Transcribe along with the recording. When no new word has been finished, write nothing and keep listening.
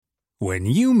When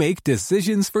you make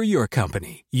decisions for your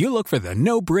company, you look for the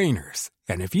no-brainers.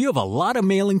 And if you have a lot of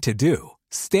mailing to do,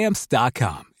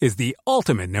 Stamps.com is the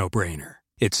ultimate no-brainer.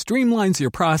 It streamlines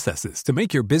your processes to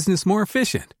make your business more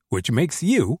efficient, which makes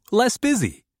you less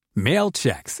busy. Mail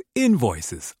checks,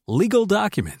 invoices, legal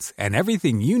documents, and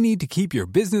everything you need to keep your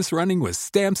business running with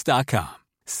Stamps.com.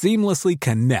 Seamlessly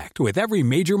connect with every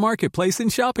major marketplace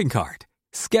and shopping cart.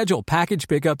 Schedule package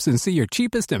pickups and see your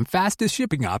cheapest and fastest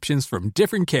shipping options from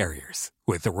different carriers,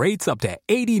 with rates up to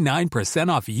 89%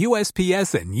 off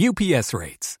USPS and UPS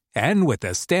rates. And with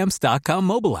the Stamps.com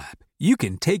mobile app, you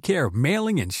can take care of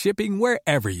mailing and shipping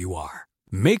wherever you are.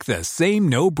 Make the same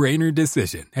no-brainer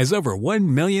decision as over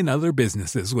 1 million other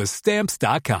businesses with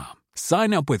Stamps.com.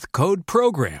 Sign up with code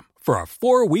PROGRAM for a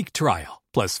 4-week trial,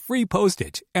 plus free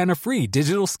postage and a free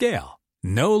digital scale.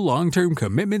 No long-term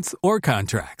commitments or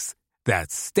contracts.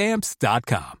 That's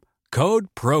Stamps.com. Code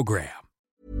PROGRAM.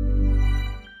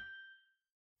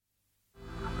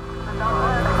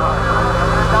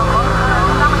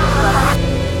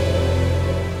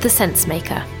 The Sense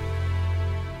Maker.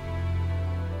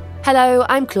 Hello,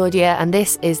 I'm Claudia, and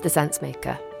this is The Sense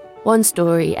Maker. One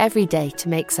story every day to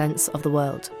make sense of the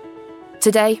world.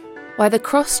 Today, why the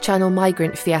cross-channel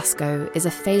migrant fiasco is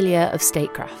a failure of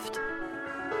statecraft.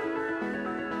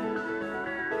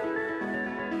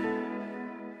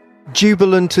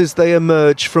 Jubilant as they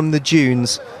emerge from the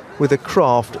dunes, with a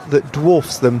craft that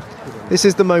dwarfs them, this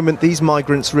is the moment these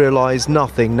migrants realise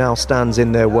nothing now stands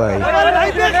in their way.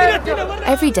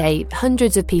 Every day,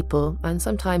 hundreds of people, and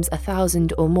sometimes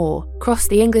 1,000 or more, cross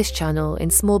the English Channel in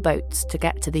small boats to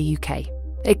get to the UK.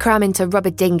 They cram into rubber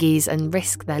dinghies and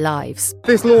risk their lives.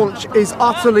 This launch is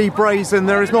utterly brazen.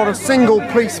 There is not a single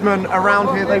policeman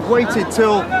around here. They've waited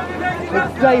till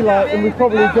it's daylight, and we've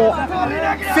probably got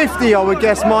 50, I would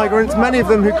guess, migrants, many of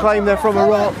them who claim they're from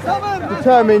Iraq,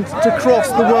 determined to cross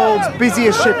the world's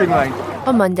busiest shipping lane.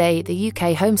 On Monday, the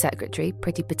UK Home Secretary,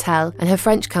 Priti Patel, and her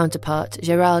French counterpart,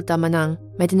 Gérald Darmanin,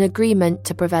 made an agreement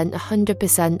to prevent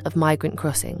 100% of migrant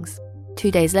crossings.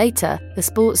 2 days later, the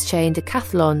sports chain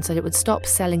Decathlon said it would stop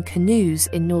selling canoes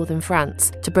in northern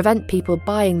France to prevent people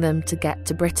buying them to get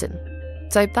to Britain.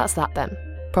 So that's that then.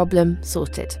 Problem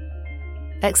sorted.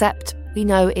 Except we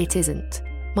know it isn't.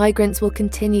 Migrants will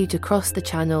continue to cross the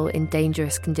Channel in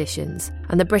dangerous conditions,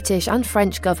 and the British and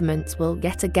French governments will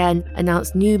yet again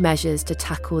announce new measures to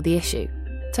tackle the issue.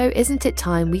 So isn't it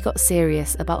time we got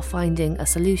serious about finding a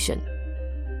solution?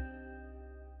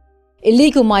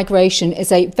 Illegal migration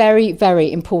is a very,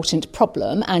 very important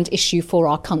problem and issue for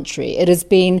our country. It has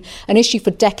been an issue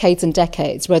for decades and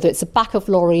decades, whether it's the back of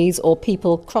lorries or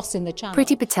people crossing the Channel.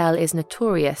 Priti Patel is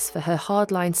notorious for her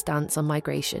hardline stance on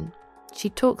migration. She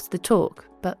talks the talk,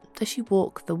 but does she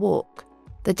walk the walk?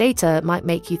 The data might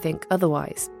make you think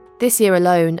otherwise. This year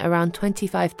alone, around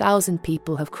 25,000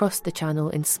 people have crossed the Channel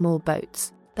in small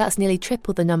boats. That's nearly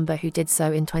triple the number who did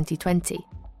so in 2020.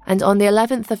 And on the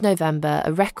 11th of November,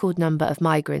 a record number of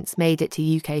migrants made it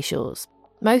to UK shores.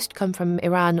 Most come from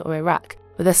Iran or Iraq,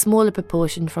 with a smaller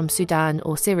proportion from Sudan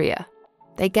or Syria.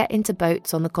 They get into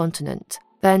boats on the continent.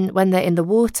 Then, when they're in the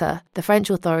water, the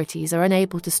French authorities are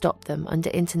unable to stop them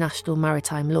under international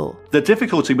maritime law. The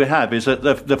difficulty we have is that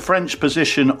the French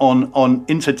position on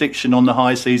interdiction on the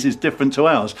high seas is different to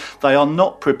ours. They are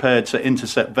not prepared to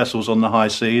intercept vessels on the high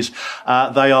seas.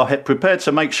 They are prepared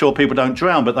to make sure people don't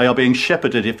drown, but they are being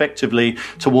shepherded effectively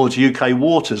towards UK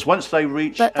waters. Once they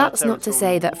reach... But that's not to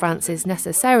say that France is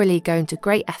necessarily going to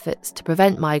great efforts to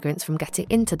prevent migrants from getting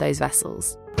into those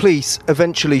vessels. Police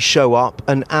eventually show up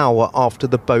an hour after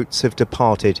the boats have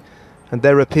departed, and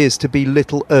there appears to be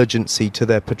little urgency to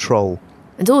their patrol.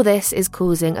 And all this is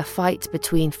causing a fight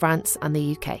between France and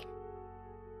the UK.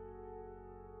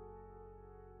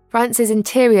 France's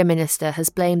Interior Minister has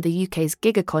blamed the UK's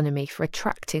gig economy for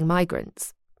attracting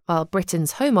migrants, while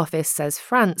Britain's Home Office says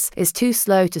France is too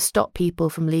slow to stop people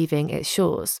from leaving its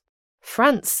shores.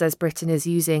 France says Britain is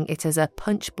using it as a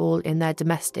punchball in their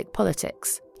domestic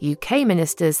politics. UK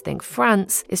ministers think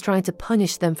France is trying to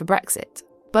punish them for Brexit.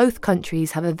 Both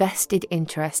countries have a vested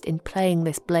interest in playing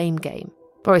this blame game.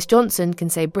 Boris Johnson can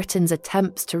say Britain's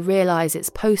attempts to realise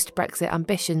its post-Brexit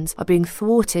ambitions are being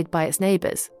thwarted by its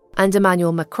neighbours. And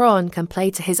Emmanuel Macron can play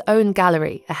to his own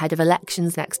gallery ahead of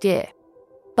elections next year.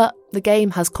 But the game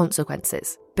has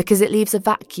consequences, because it leaves a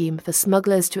vacuum for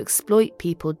smugglers to exploit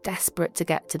people desperate to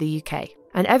get to the UK.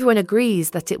 And everyone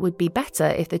agrees that it would be better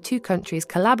if the two countries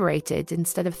collaborated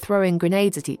instead of throwing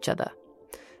grenades at each other.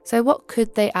 So what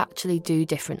could they actually do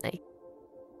differently?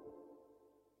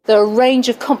 There are a range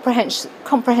of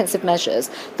comprehensive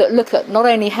measures that look at not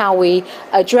only how we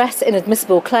address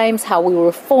inadmissible claims, how we will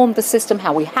reform the system,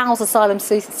 how we house asylum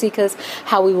seekers,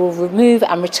 how we will remove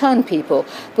and return people,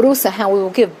 but also how we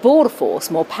will give Border Force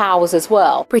more powers as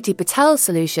well. Priti Patel's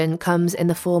solution comes in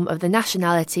the form of the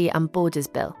Nationality and Borders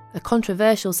Bill, a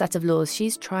controversial set of laws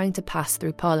she's trying to pass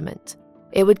through Parliament.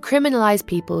 It would criminalise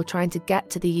people trying to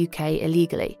get to the UK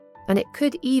illegally. And it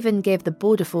could even give the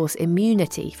Border Force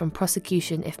immunity from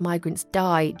prosecution if migrants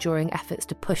die during efforts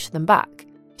to push them back.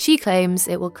 She claims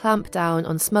it will clamp down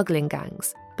on smuggling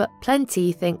gangs, but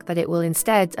plenty think that it will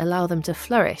instead allow them to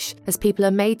flourish as people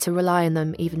are made to rely on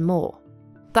them even more.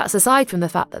 That's aside from the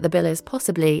fact that the bill is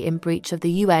possibly in breach of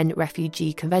the UN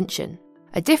Refugee Convention.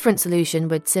 A different solution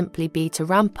would simply be to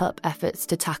ramp up efforts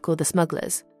to tackle the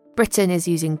smugglers. Britain is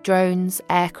using drones,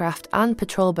 aircraft and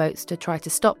patrol boats to try to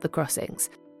stop the crossings,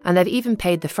 and they've even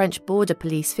paid the French border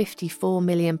police £54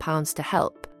 million to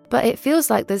help. But it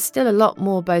feels like there's still a lot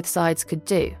more both sides could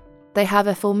do. They have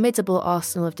a formidable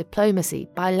arsenal of diplomacy,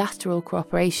 bilateral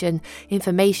cooperation,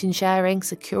 information sharing,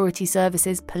 security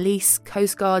services, police,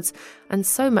 coastguards, and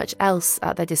so much else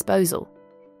at their disposal.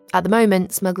 At the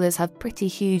moment, smugglers have pretty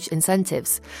huge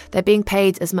incentives. They're being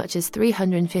paid as much as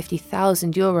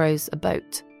 €350,000 a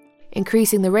boat.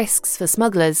 Increasing the risks for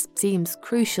smugglers seems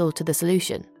crucial to the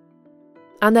solution.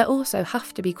 And there also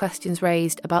have to be questions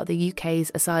raised about the UK's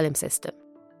asylum system.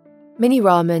 Minnie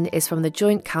Rahman is from the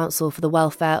Joint Council for the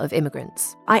Welfare of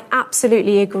Immigrants. I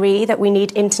absolutely agree that we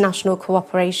need international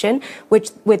cooperation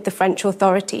with the French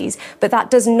authorities, but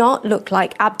that does not look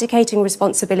like abdicating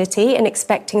responsibility and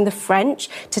expecting the French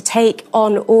to take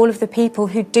on all of the people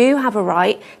who do have a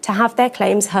right to have their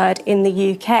claims heard in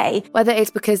the UK. Whether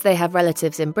it's because they have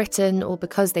relatives in Britain or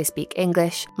because they speak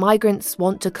English, migrants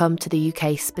want to come to the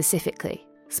UK specifically,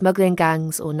 smuggling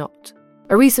gangs or not.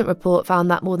 A recent report found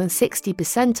that more than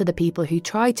 60% of the people who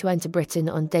try to enter Britain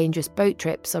on dangerous boat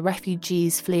trips are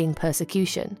refugees fleeing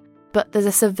persecution. But there's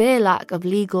a severe lack of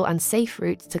legal and safe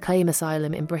routes to claim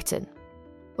asylum in Britain.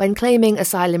 When claiming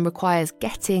asylum requires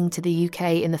getting to the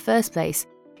UK in the first place,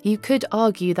 you could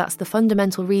argue that's the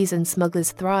fundamental reason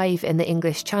smugglers thrive in the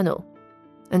English Channel.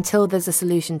 Until there's a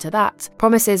solution to that,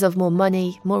 promises of more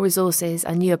money, more resources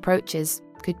and new approaches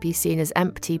could be seen as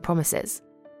empty promises.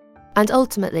 And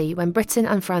ultimately, when Britain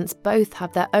and France both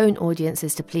have their own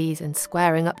audiences to please and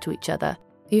squaring up to each other,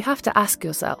 you have to ask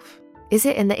yourself, is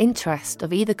it in the interest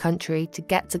of either country to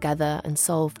get together and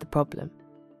solve the problem?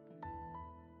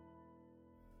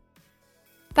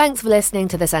 Thanks for listening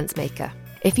to The Sensemaker.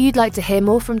 If you'd like to hear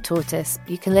more from Tortoise,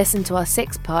 you can listen to our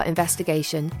 6-part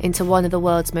investigation into one of the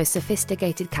world's most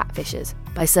sophisticated catfishers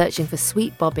by searching for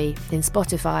Sweet Bobby in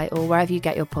Spotify or wherever you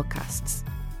get your podcasts.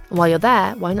 And while you're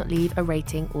there, why not leave a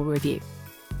rating or review?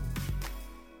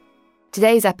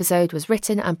 Today's episode was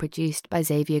written and produced by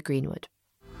Xavier Greenwood.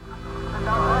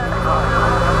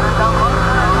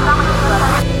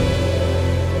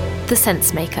 The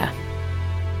Sensemaker.